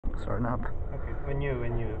starting up. Okay, when you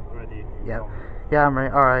ready. Yeah. Yeah, I'm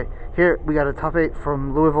ready. Alright. Here we got a top 8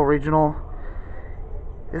 from Louisville Regional.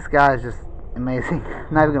 This guy is just amazing.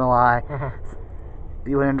 Not even gonna lie.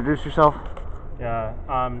 You wanna introduce yourself? Yeah,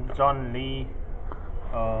 I'm John Lee.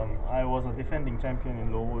 I was a defending champion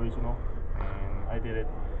in Louisville Regional, and I did it.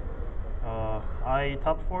 I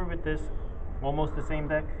top 4 with this, almost the same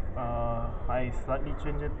deck. I slightly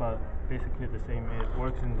changed it, but basically the same. It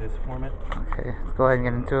works in this format. Okay, let's go ahead and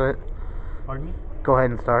get into it. Pardon me? Go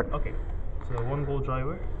ahead and start. Okay, so 1 gold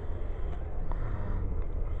driver,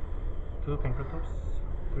 2 Pinkertops,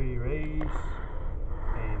 3 rays,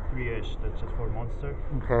 and 3 edge. That's just for monster.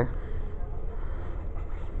 Okay.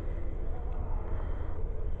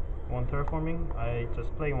 1 terraforming. I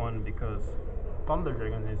just play 1 because Thunder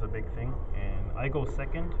Dragon is a big thing, and I go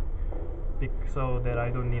second so that I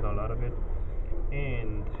don't need a lot of it.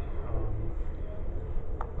 And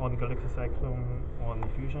 1 Galaxy Cyclone, 1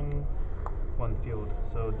 Fusion, 1 Field.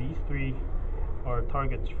 So these 3 are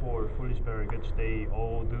targets for Foolish Baggage. They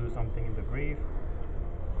all do something in the grave.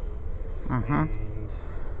 And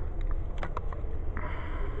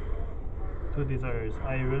 2 Desires.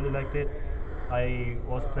 I really liked it. I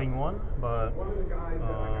was playing 1, but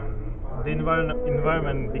the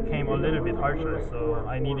environment became a little bit harsher, so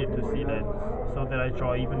I needed to see that so that I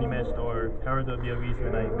draw evenly matched or Herald of the Abyss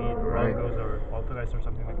when I meet Rangos or Poltergeist or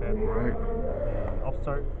something like that. Right. And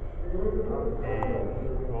Upstart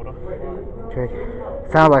and Rhoda. Okay.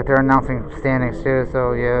 Sounds like they're announcing standings too,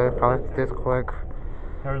 so yeah, probably this quick.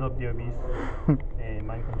 Herald of the Abyss and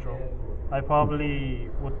Mind Control. I probably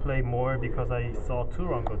would play more because I saw 2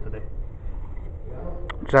 Rango today.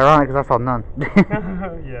 Which is ironic because I saw none.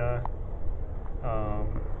 Yeah.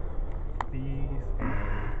 These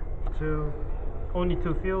and 2. Only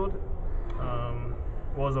 2 field.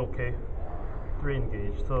 Was okay. 3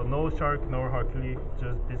 engage. So no Shark, no Hercules.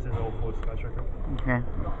 Just this is all full Sky Striker. Okay.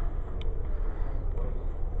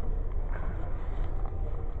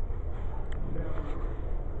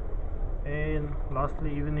 And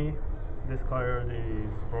lastly, evenly, this card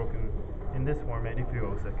is broken in this format if you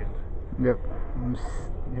go second. Yep.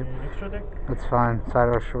 Yep. Extra deck. That's fine. Side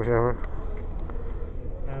rush, whichever.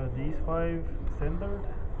 These 5 standard.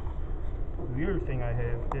 Weird thing, I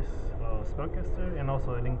have this Spellcaster and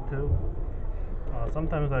also a Link 2.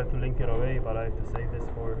 Sometimes I have to link it away, but I have to save this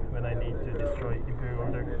for when I need to destroy Imperial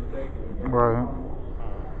Order. Right.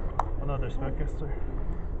 Another Spellcaster.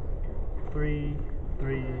 3,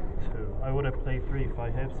 3, 2. I would have played 3 if I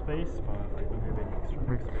have space, but I don't have any extra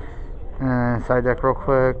deck space. And side deck real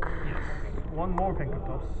quick. Yes. 1 more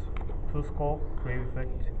Pinkertops, 2 Skull, Grave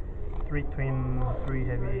Effect, 3 Twin, 3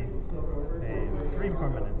 Heavy, and 3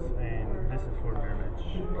 Permanents, and this is for Mirror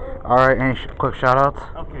Match. Alright, any quick shout outs?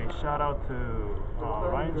 Okay, shout out to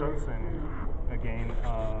Ryan Johnson again.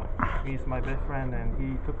 He's my best friend and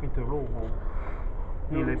he took me to Louisville.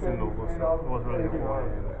 He lives in Louisville, so it was really cool.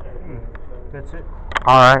 That's it.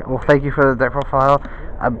 Alright, well thank you for the deck profile.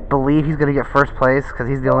 I believe he's going to get first place because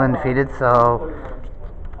he's the only undefeated, so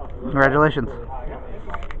congratulations.